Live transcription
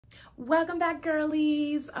Welcome back,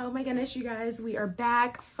 girlies. Oh my goodness, you guys, we are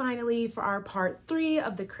back finally for our part 3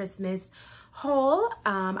 of the Christmas haul.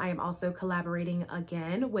 I am also collaborating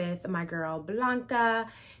again with my girl Blanca.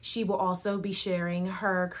 She will also be sharing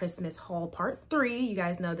her Christmas haul part 3. You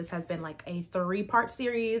guys know this has been like a 3-part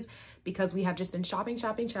series because we have just been shopping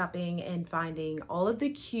and finding all of the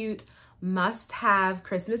cute must-have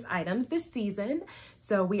Christmas items this season.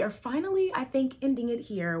 So we are finally, I think, ending it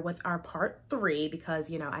here with our part 3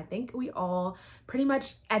 because, you know, I think we all pretty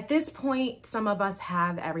much at this point, some of us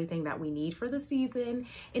have everything that we need for the season.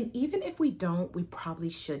 And even if we don't, we probably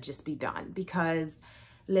should just be done because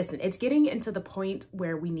listen, it's getting into the point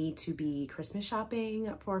where we need to be Christmas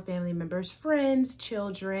shopping for family members, friends,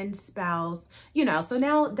 children, spouse, you know, so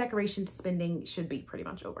now decoration spending should be pretty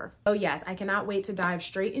much over. Oh yes, I cannot wait to dive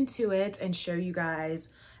straight into it and show you guys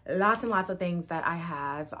lots and lots of things that I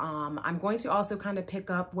have. I'm going to also kind of pick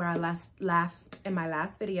up where I left in my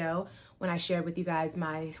last video when I shared with you guys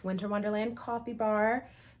my Winter Wonderland coffee bar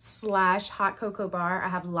 / hot cocoa bar. I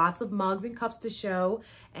have lots of mugs and cups to show,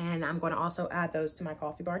 and I'm going to also add those to my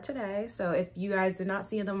coffee bar today. So if you guys did not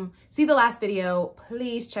see the last video,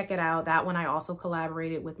 please check it out. That one I also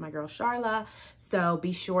collaborated with my girl Charla, so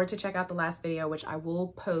be sure to check out the last video, which I will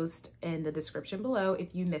post in the description below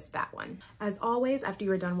if you missed that one. As always, after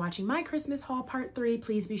you are done watching my Christmas haul part 3,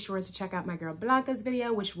 please be sure to check out my girl Blanca's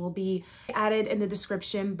video, which will be added in the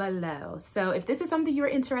description below. So if this is something you're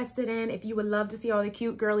interested in, if you would love to see all the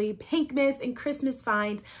cute girly PINKMAS and Christmas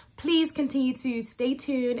finds, please continue to stay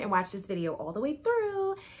tuned and watch this video all the way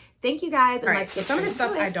through. Thank you guys. All right, so some of this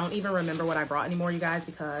stuff I don't even remember what I brought anymore, you guys,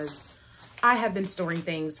 because I have been storing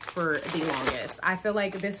things for the longest. I feel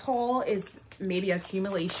like this haul is maybe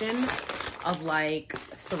accumulation of like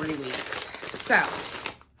 3 weeks. So,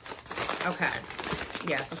 okay.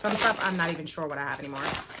 Yeah, so some stuff I'm not even sure what I have anymore.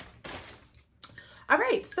 All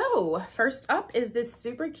right, so first up is this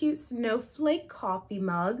super cute snowflake coffee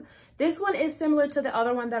mug. This one is similar to the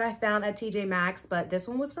other one that I found at TJ Maxx, but this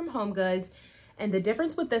one was from HomeGoods. And the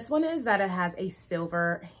difference with this one is that it has a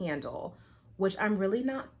silver handle, which I'm really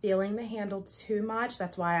not feeling the handle too much.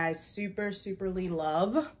 That's why I superly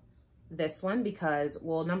love this one because,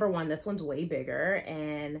 well, number one, this one's way bigger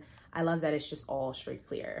and I love that it's just all straight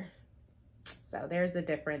clear. So there's the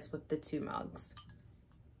difference with the 2 mugs.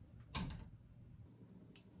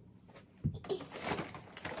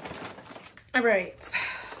 All right,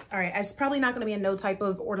 it's probably not gonna be in no type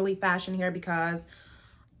of orderly fashion here because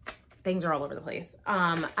things are all over the place.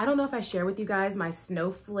 I don't know if I share with you guys my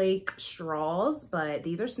snowflake straws, but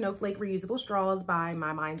these are snowflake reusable straws by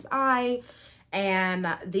My Mind's Eye, and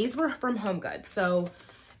these were from HomeGoods. So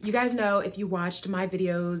you guys know, if you watched my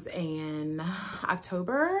videos in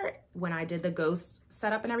October when I did the ghost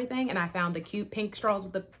setup and everything, and I found the cute pink straws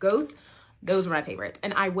with the ghost, those were my favorites.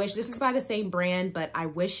 And I wish, this is by the same brand, but I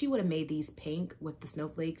wish she would have made these pink with the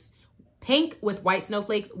snowflakes. Pink with white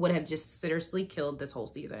snowflakes would have just seriously killed this whole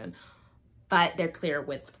season. But they're clear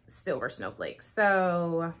with silver snowflakes.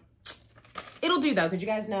 So it'll do though, because you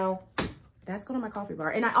guys know that's going to my coffee bar.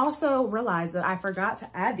 And I also realized that I forgot to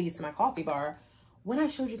add these to my coffee bar when I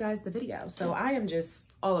showed you guys the video. So I am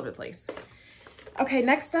just all over the place. Okay,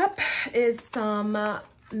 next up is some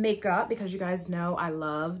makeup, because you guys know I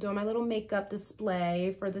love doing my little makeup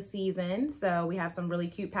display for the season. So we have some really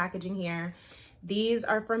cute packaging here. These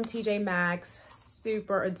are from TJ Maxx,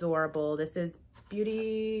 super adorable. This is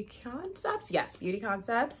Beauty Concepts. Yes, Beauty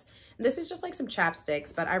Concepts. And this is just like some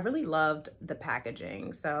chapsticks, but I really loved the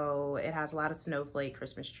packaging. So it has a lot of snowflake,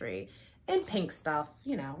 Christmas tree, and pink stuff,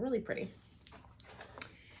 you know, really pretty.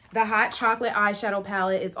 The hot chocolate eyeshadow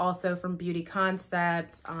palette is also from Beauty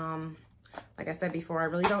Concepts. Like I said before, I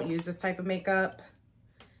really don't use this type of makeup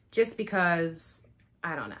just because,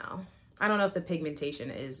 I don't know. I don't know if the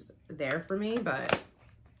pigmentation is there for me, but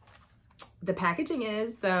the packaging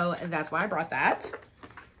is, so that's why I brought that.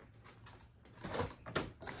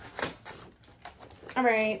 All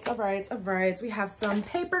right. We have some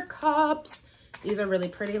paper cups. These are really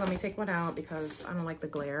pretty. Let me take one out because I don't like the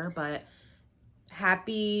glare, but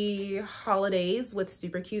happy holidays with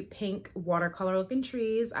super cute pink watercolor looking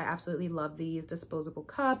trees. I absolutely love these disposable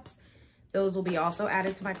cups. Those will be also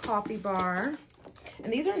added to my coffee bar.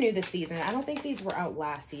 And these are new this season. I don't think these were out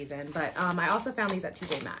last season, but I also found these at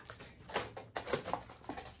TJ Maxx.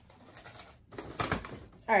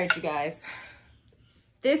 All right, you guys.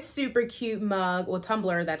 This super cute mug, well,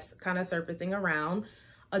 tumbler that's kind of surfacing around.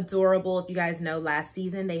 Adorable. If you guys know, last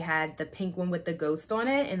season they had the pink one with the ghost on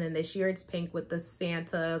it, and then this year it's pink with the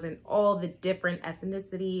Santas and all the different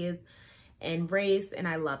ethnicities and race, and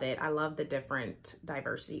I love it. I love the different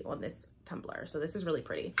diversity on this tumbler. So this is really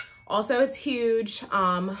pretty. Also, it's huge.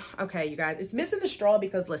 Okay, you guys, it's missing the straw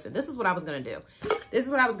because listen, this is what I was gonna do. This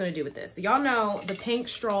is what I was gonna do with this. So y'all know the pink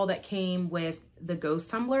straw that came with the ghost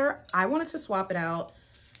tumbler. I wanted to swap it out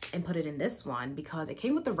and put it in this one because it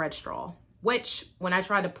came with the red straw, which when I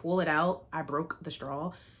tried to pull it out, I broke the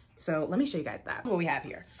straw. So let me show you guys that. What we have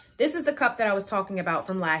here. This is the cup that I was talking about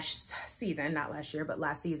from last season, not last year, but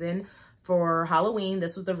last season for Halloween.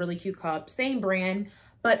 This was the really cute cup, same brand,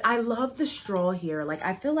 but I love the straw here. Like,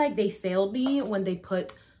 I feel like they failed me when they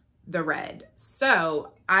put the red.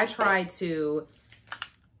 So I tried to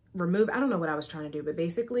remove, I don't know what I was trying to do, but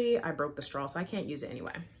basically I broke the straw, so I can't use it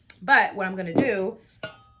anyway. But what I'm gonna do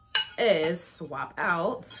is swap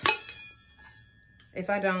out. If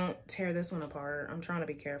I don't tear this one apart, I'm trying to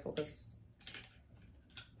be careful because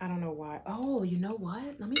I don't know why. Oh, you know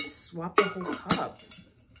what? Let me just swap the whole cup.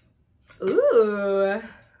 Ooh.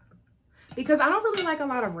 Because I don't really like a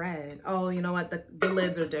lot of red. Oh, you know what? The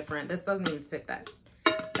lids are different. This doesn't even fit that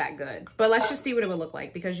good. But let's just see what it would look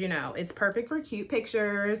like because, you know, it's perfect for cute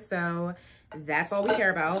pictures. So that's all we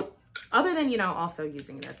care about. Other than, you know, also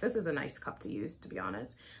using this. This is a nice cup to use, to be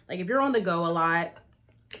honest. Like, if you're on the go a lot,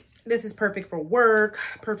 this is perfect for work,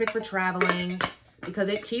 perfect for traveling, because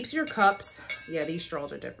it keeps your cups. Yeah, these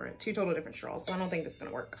straws are different. 2 total different straws, so I don't think this is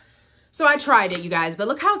gonna work. So I tried it, you guys, but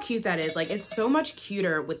look how cute that is. Like, it's so much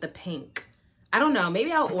cuter with the pink. I don't know,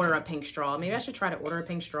 maybe I'll order a pink straw. Maybe I should try to order a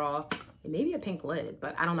pink straw and maybe a pink lid,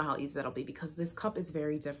 but I don't know how easy that'll be because this cup is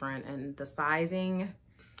very different and the sizing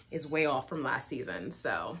is way off from last season.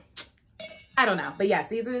 So I don't know, but yes,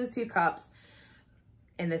 these are the 2 cups.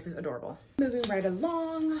 And this is adorable. Moving right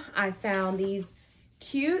along, I found these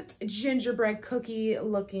cute gingerbread cookie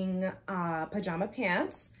looking pajama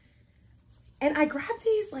pants. And I grabbed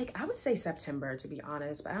these, like, I would say September, to be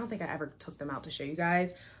honest, but I don't think I ever took them out to show you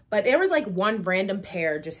guys. But there was like one random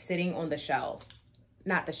pair just sitting on the shelf.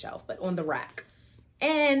 Not the shelf, but on the rack.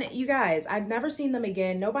 And you guys, I've never seen them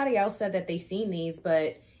again. Nobody else said that they seen these,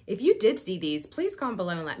 but if you did see these, please comment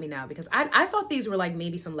below and let me know because I thought these were like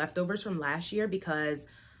maybe some leftovers from last year because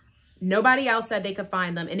nobody else said they could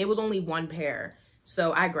find them and it was only 1 pair.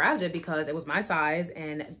 So I grabbed it because it was my size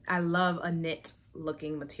and I love a knit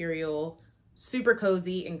looking material, super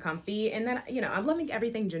cozy and comfy. And then, you know, I'm loving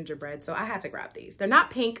everything gingerbread, so I had to grab these. They're not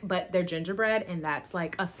pink, but they're gingerbread and that's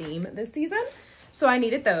like a theme this season. So I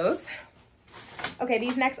needed those. Okay,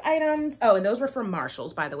 these next items, oh, and those were from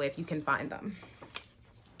Marshall's, by the way, if you can find them.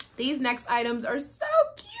 These next items are so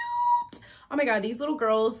cute. Oh my God, these little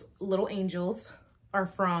girls, little angels, are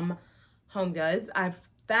from Home Goods. I've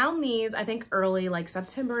found these, I think, early, like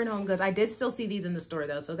September in Home Goods. I did still see these in the store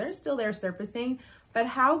though, so they're still there surfacing. But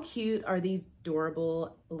how cute are these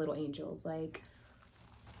adorable little angels? Like,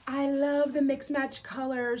 I love the mix match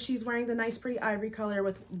color. She's wearing the nice pretty ivory color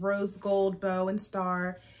with rose gold bow and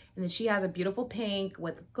star. And then she has a beautiful pink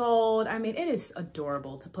with gold. I mean, it is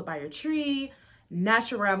adorable to put by your tree. Not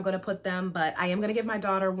sure where I'm gonna put them, but I am gonna give my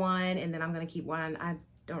daughter one and then I'm gonna keep one. I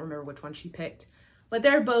don't remember which one she picked, but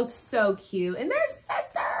they're both so cute and they're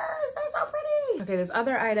sisters. They're so pretty. Okay, this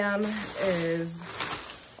other item is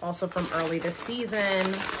also from early this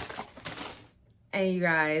season. And you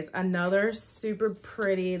guys, another super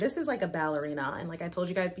pretty, this is like a ballerina. And like I told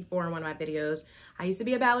you guys before in one of my videos, I used to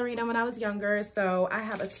be a ballerina when I was younger. So I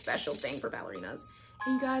have a special thing for ballerinas.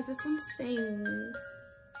 And you guys, this one sings.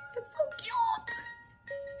 It's so cute.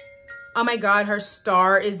 Oh my God, her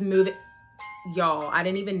star is moving. Y'all, I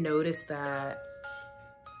didn't even notice that.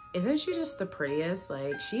 Isn't she just the prettiest?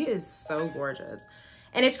 Like, she is so gorgeous.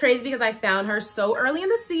 And it's crazy because I found her so early in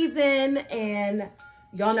the season and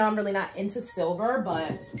y'all know I'm really not into silver,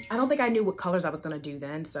 but I don't think I knew what colors I was gonna do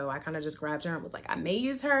then. So I kind of just grabbed her and was like, I may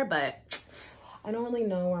use her, but I don't really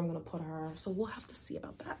know where I'm gonna put her. So we'll have to see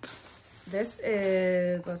about that. This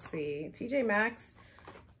is, let's see, TJ Maxx.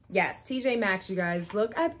 Yes, TJ Maxx, you guys.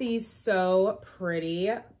 Look at these so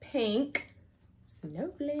pretty pink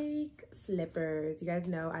snowflake slippers. You guys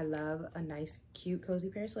know I love a nice, cute, cozy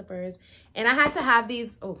pair of slippers. And I had to have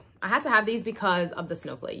these, I had to have these because of the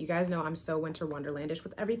snowflake. You guys know I'm so winter wonderlandish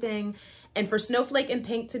with everything. And for snowflake and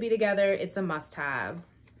pink to be together, it's a must-have.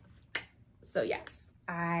 So yes,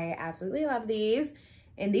 I absolutely love these.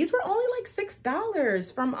 And these were only like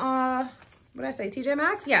 $6 from, what did I say, TJ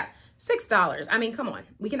Maxx? Yeah. $6. I mean, come on.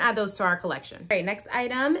 We can add those to our collection. All right, next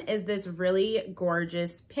item is this really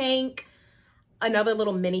gorgeous pink, another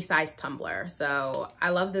little mini size tumbler. So I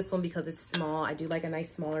love this one because it's small. I do like a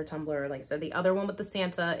nice smaller tumbler. Like I said, the other one with the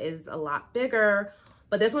Santa is a lot bigger,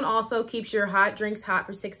 but this one also keeps your hot drinks hot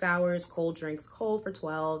for 6 hours, cold drinks cold for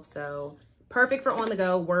 12. So perfect for on the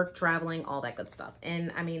go, work, traveling, all that good stuff.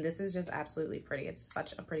 And I mean, this is just absolutely pretty. It's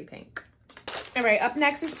such a pretty pink. All right, up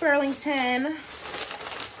next is Burlington.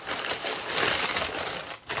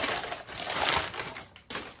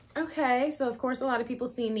 Okay, so of course a lot of people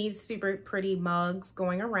seen these super pretty mugs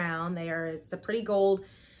going around. It's a pretty gold, it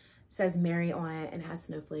says Mary on it, and it has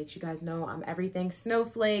snowflakes. You guys know I'm everything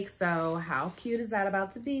snowflake, so how cute is that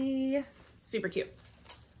about to be? Super cute.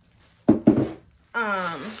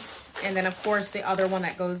 And then of course the other one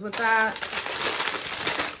that goes with that.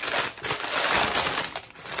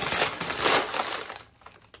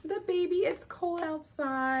 The baby, it's cold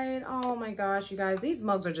outside. Oh my gosh, you guys, these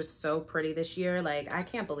mugs are just so pretty this year. Like, I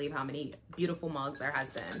can't believe how many beautiful mugs there has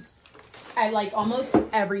been at like almost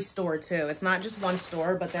every store too. It's not just one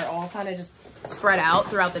store, but they're all kind of just spread out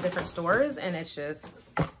throughout the different stores, and it's just,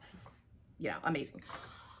 yeah, amazing.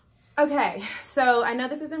 Okay, so I know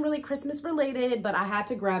this isn't really Christmas related, but I had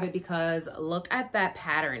to grab it because look at that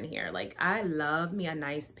pattern here. Like, I love me a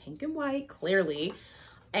nice pink and white, clearly.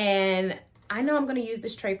 And I know I'm going to use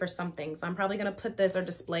this tray for something, so I'm probably going to put this or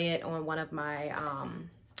display it on one of my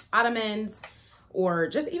ottomans, or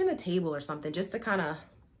just even the table or something, just to kind of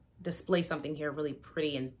display something here really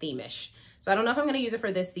pretty and themish. So I don't know if I'm going to use it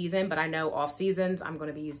for this season, but I know off seasons I'm going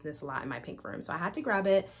to be using this a lot in my pink room. So I had to grab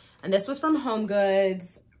it, and this was from Home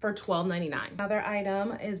Goods for $12.99. Another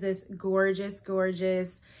item is this gorgeous,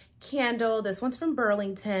 gorgeous candle. This one's from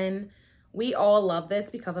Burlington. We all love this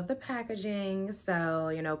because of the packaging. So,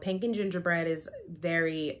 you know, pink and gingerbread is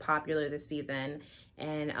very popular this season,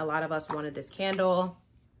 and a lot of us wanted this candle.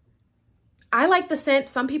 I like the scent.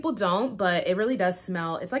 Some people don't, but it really does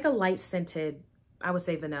smell. It's like a light scented, I would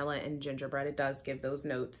say vanilla and gingerbread. It does give those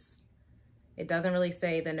notes. It doesn't really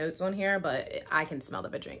say the notes on here, but I can smell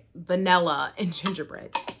the vanilla and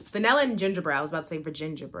gingerbread. Vanilla and gingerbread. I was about to say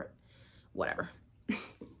gingerbread. Whatever.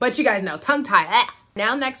 But you guys know, tongue tie. Ah.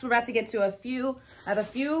 Now next, we're about to get to I have a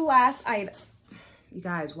few last items. You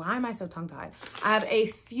guys, why am I so tongue tied? I have a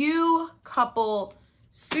few couple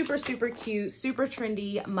super, super cute, super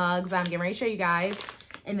trendy mugs I'm getting ready to show you guys.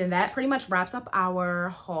 And then that pretty much wraps up our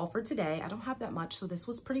haul for today. I don't have that much, so this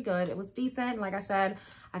was pretty good. It was decent. Like I said,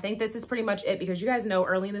 I think this is pretty much it, because you guys know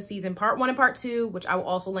early in the season, part 1 and part 2, which I will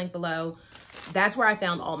also link below, that's where I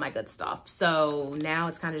found all my good stuff. So now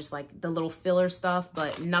it's kind of just like the little filler stuff,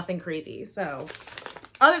 but nothing crazy. So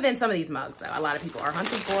other than some of these mugs, though, a lot of people are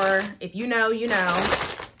hunting for. If you know, you know.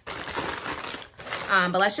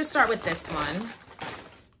 But let's just start with this one.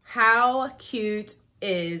 How cute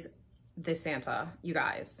is this Santa, you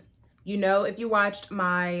guys? You know, if you watched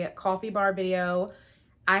my coffee bar video,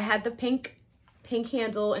 I had the pink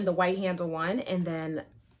handle and the white handle one, and then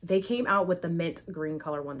they came out with the mint green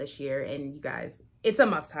color one this year, and you guys, it's a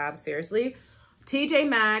must-have, seriously. TJ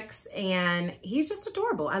Maxx, and he's just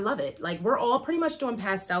adorable. I love it. Like, we're all pretty much doing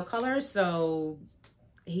pastel colors, so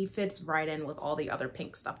he fits right in with all the other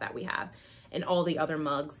pink stuff that we have and all the other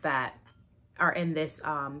mugs that are in this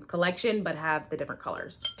collection but have the different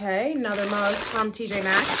colors. Okay, another mug from TJ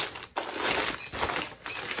Maxx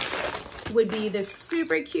would be this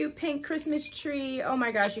super cute pink Christmas tree. Oh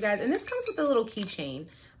my gosh, you guys. And this comes with a little keychain.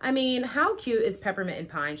 I mean, how cute is Peppermint and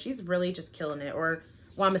Pine? She's really just killing it. Or,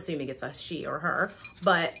 well, I'm assuming it's a she or her.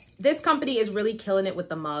 But this company is really killing it with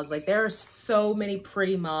the mugs. Like, there are so many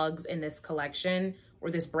pretty mugs in this collection, or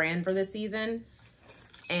this brand for this season.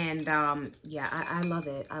 And yeah, I love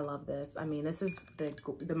it. I love this. I mean, this is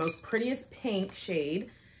the most prettiest pink shade.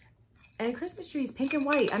 And Christmas trees, pink and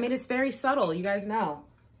white. I mean, it's very subtle, you guys know.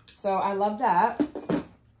 So I love that.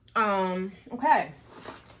 Okay.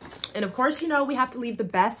 And of course, you know, we have to leave the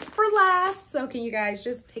best for last. So can you guys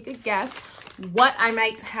just take a guess what I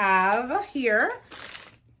might have here?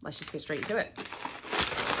 Let's just get straight to it.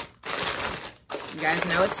 You guys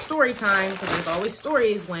know it's story time, because there's always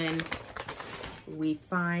stories when we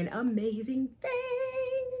find amazing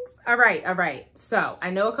things. All right. So I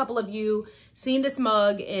know a couple of you seen this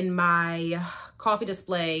mug in my coffee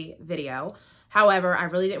display video. However, I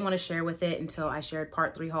really didn't want to share with it until I shared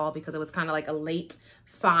part 3 haul, because it was kind of like a late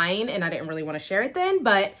find and I didn't really want to share it then.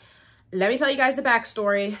 But let me tell you guys the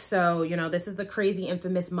backstory. So, you know, this is the crazy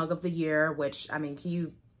infamous mug of the year, which, I mean, can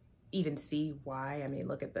you even see why? I mean,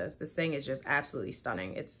 look at this. This thing is just absolutely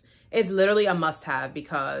stunning. It's literally a must-have,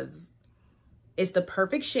 because it's the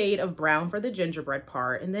perfect shade of brown for the gingerbread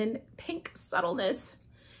part, and then pink subtleness.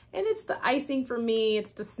 And it's the icing for me.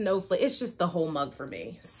 It's the snowflake. It's just the whole mug for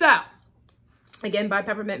me. So, again, by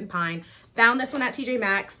Peppermint and Pine. Found this one at TJ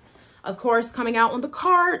Maxx. Of course, coming out on the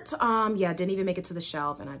cart. Yeah, didn't even make it to the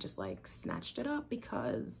shelf, and I just like snatched it up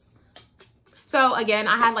because... So again,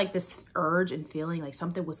 I had like this urge and feeling like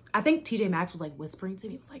something was, I think TJ Maxx was like whispering to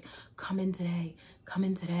me. It was like, come in today. Come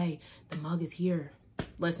in today. The mug is here.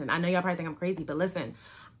 Listen, I know y'all probably think I'm crazy, but listen,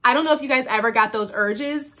 I don't know if you guys ever got those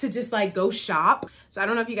urges to just like go shop. So I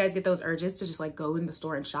don't know if you guys get those urges to just like go in the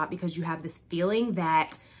store and shop because you have this feeling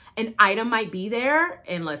that an item might be there.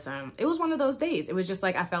 And listen, it was one of those days. It was just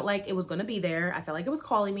like, I felt like it was going to be there. I felt like it was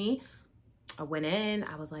calling me. I went in,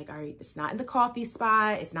 I was like, all right, it's not in the coffee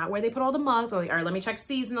spot. It's not where they put all the mugs. Like, all right, let me check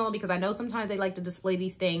seasonal, because I know sometimes they like to display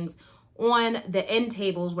these things on the end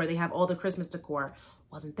tables where they have all the Christmas decor.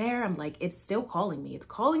 Wasn't there. I'm like, it's still calling me. It's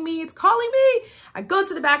calling me. It's calling me. I go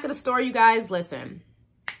to the back of the store, you guys. Listen,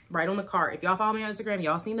 right on the cart. If y'all follow me on Instagram,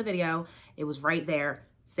 y'all seen the video. It was right there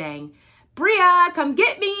saying, Bria, come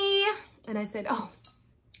get me. And I said, oh,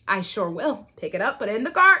 I sure will. Pick it up, put it in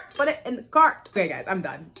the cart, put it in the cart. Okay, guys, I'm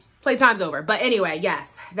done. Playtime's over. But anyway,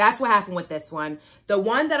 yes, that's what happened with this one. The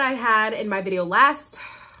one that I had in my last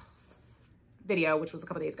video, which was a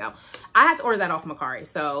couple days ago, I had to order that off Mercari.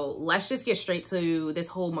 So let's just get straight to this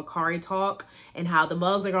whole Mercari talk and how the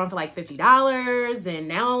mugs are going for like $50. And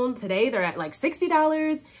now today they're at like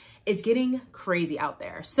 $60. It's getting crazy out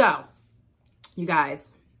there. So you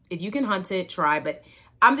guys, if you can hunt it, try. But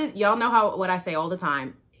y'all know what I say all the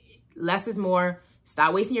time. Less is more.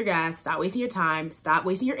 Stop wasting your gas. Stop wasting your time. Stop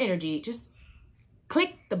wasting your energy. Just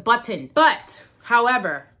click the button. But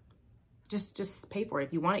however, just pay for it.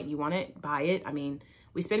 If you want it, you want it, buy it. I mean,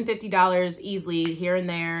 we spend $50 easily here and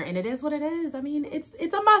there, and it is what it is. I mean, it's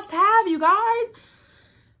a must have, you guys.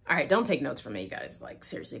 All right, don't take notes from me, you guys. Like,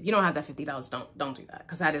 seriously, if you don't have that $50, don't do that,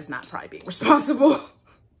 because that is not probably being responsible.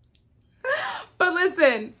 But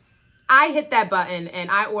listen, I hit that button and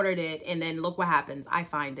I ordered it, and then look what happens. I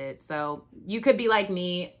find it. So you could be like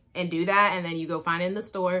me and do that, and then you go find it in the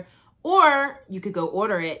store. Or you could go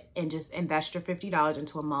order it and just invest your $50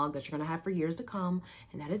 into a mug that you're going to have for years to come.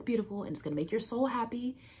 And that is beautiful. And it's going to make your soul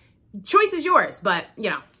happy. Choice is yours. But, you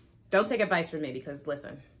know, don't take advice from me, because,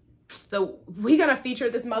 listen. So we're going to feature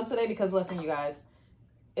this mug today because, listen, you guys,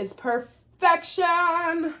 it's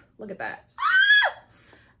perfection. Look at that.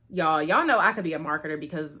 Ah! Y'all know I could be a marketer,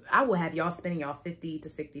 because I will have y'all spending y'all $50 to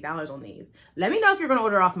 $60 on these. Let me know if you're going to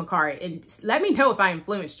order off Mercari. And let me know if I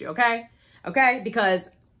influenced you, okay? Okay? Because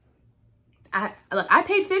look, I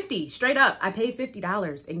paid $50 straight up. I paid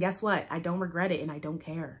 $50, and guess what? I don't regret it, and I don't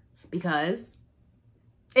care, because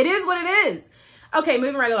it is what it is. Okay,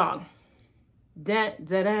 moving right along. Okay,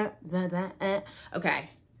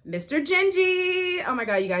 Mr. Gingy. Oh my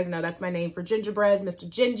God, you guys know that's my name for gingerbreads. Mr.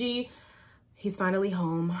 Gingy, he's finally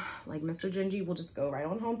home. Like, Mr. Gingy will just go right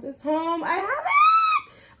on home to his home. I have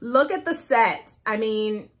it. Look at the set. I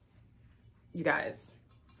mean, you guys.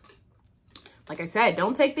 Like I said,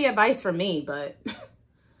 don't take the advice from me, but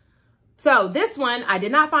so this one I did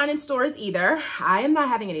not find in stores either. I am not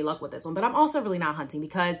having any luck with this one, but I'm also really not hunting,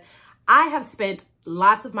 because I have spent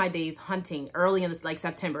lots of my days hunting early in this, like,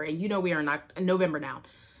 September, and you know we are not in November now.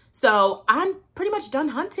 So I'm pretty much done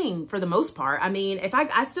hunting for the most part. I mean, if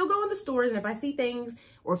I still go in the stores, and if I see things,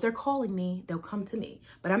 or if they're calling me, they'll come to me.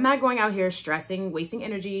 But I'm not going out here stressing, wasting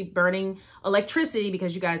energy, burning electricity,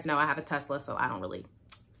 because you guys know I have a Tesla, so I don't really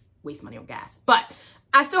waste money on gas. But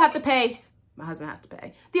I still have to pay, my husband has to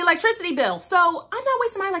pay the electricity bill. So I'm not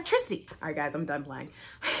wasting my electricity. All right, guys, I'm done playing.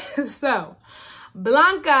 So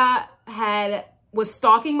Blanca was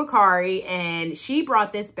stalking Mercari, and she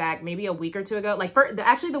brought this back maybe a week or two ago. Like,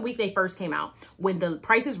 actually the week they first came out, when the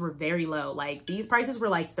prices were very low. Like, these prices were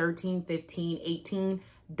like $13, $15,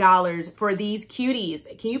 $18 for these cuties.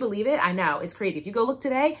 Can you believe it? I know, it's crazy. If you go look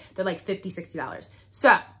today, they're like $50, $60.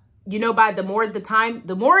 So, you know, the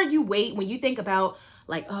more you wait, when you think about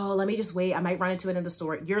like, oh, let me just wait, I might run into it in the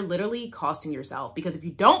store, you're literally costing yourself. Because if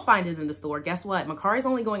you don't find it in the store, guess what? Mercari's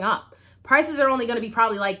only going up. Prices are only going to be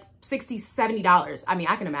probably like $60, $70. I mean,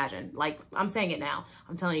 I can imagine. Like, I'm saying it now.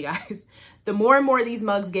 I'm telling you guys, the more and more these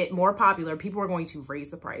mugs get more popular, people are going to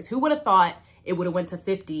raise the price. Who would have thought it would have went to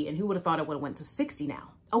 50, and who would have thought it would have went to 60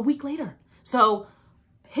 now, a week later? So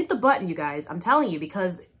hit the button, you guys. I'm telling you,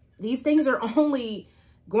 because these things are only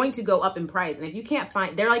going to go up in price. And if you can't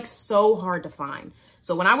find, they're like so hard to find.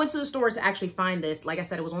 So when I went to the store to actually find this, like I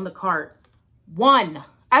said, it was on the cart.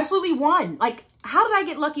 Absolutely one. Like, how did I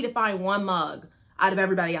get lucky to find one mug out of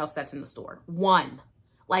everybody else that's in the store? One.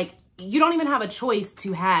 Like, you don't even have a choice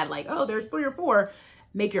to have like, oh, there's 3 or 4.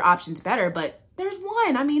 Make your options better. But there's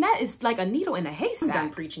one. I mean, that is like a needle in a haystack. I'm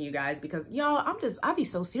done preaching, you guys, because y'all, I'd be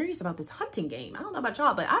so serious about this hunting game. I don't know about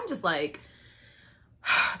y'all, but I'm just like,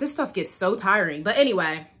 this stuff gets so tiring. But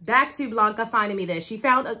anyway, back to Blanca finding me this. She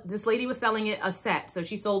found this lady was selling it a set. So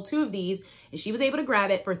she sold 2 of these, and she was able to grab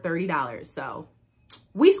it for $30. So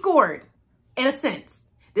we scored in a sense.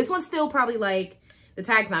 This one's still probably like, the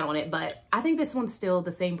tag's not on it, but I think this one's still the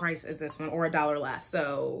same price as this one, or $1 less.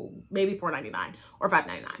 So maybe $4.99 or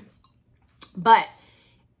 $5.99. But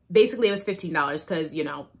basically it was $15 because, you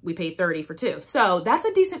know, we paid $30 for 2. So that's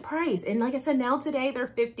a decent price. And like I said, now today they're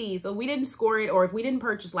 $50. So we didn't score it, or if we didn't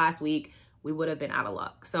purchase last week, we would have been out of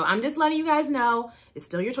luck. So I'm just letting you guys know it's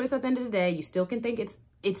still your choice at the end of the day. You still can think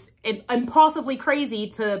it's impulsively crazy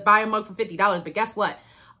to buy a mug for $50, but guess what?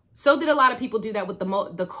 So did a lot of people do that with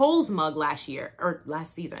the Kohl's mug last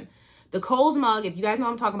season. The Kohl's mug, if you guys know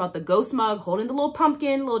what I'm talking about, the ghost mug holding the little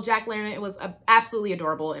pumpkin, little jack-o'-lantern, it was absolutely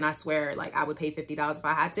adorable. And I swear, like, I would pay $50 if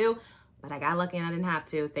I had to, but I got lucky and I didn't have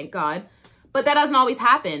to, thank God. But that doesn't always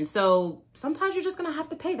happen. So sometimes you're just gonna have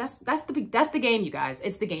to pay. That's the game, you guys.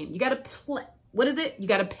 It's the game. You gotta play. What is it? You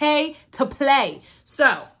gotta pay to play.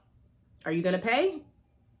 So, are you gonna pay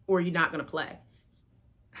or are you not gonna play?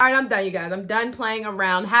 All right, I'm done, you guys. I'm done playing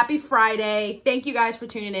around. Happy Friday. Thank you guys for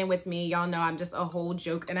tuning in with me. Y'all know I'm just a whole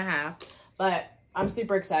joke and a half, but I'm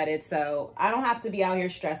super excited. So I don't have to be out here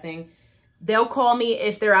stressing. They'll call me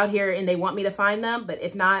if they're out here and they want me to find them, but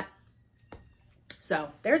if not, so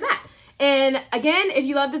there's that. And again, if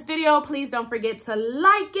you love this video, please don't forget to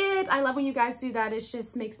like it. I love when you guys do that. It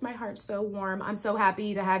just makes my heart so warm. I'm so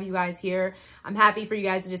happy to have you guys here. I'm happy for you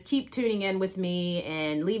guys to just keep tuning in with me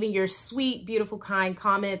and leaving your sweet, beautiful, kind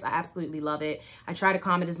comments. I absolutely love it. I try to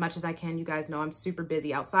comment as much as I can. You guys know I'm super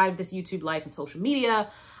busy outside of this YouTube life and social media.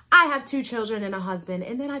 I have 2 children and a husband,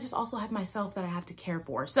 and then I just also have myself that I have to care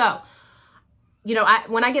for. So, you know,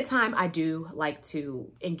 when I get time, I do like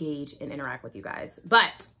to engage and interact with you guys.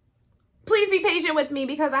 But please be patient with me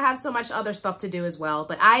because I have so much other stuff to do as well.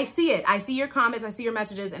 But I see it. I see your comments. I see your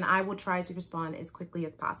messages, and I will try to respond as quickly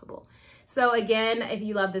as possible. So again, if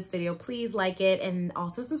you love this video, please like it, and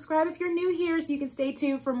also subscribe if you're new here so you can stay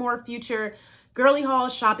tuned for more future girly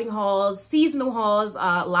hauls, shopping hauls, seasonal hauls,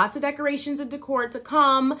 lots of decorations and decor to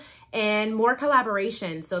come, and more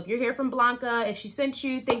collaboration. So if you're here from Blanca, if she sent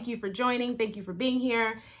you, thank you for joining. Thank you for being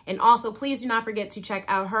here. And also, please do not forget to check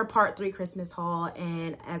out her part 3 Christmas haul.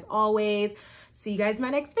 And as always, see you guys in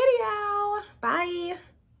my next video.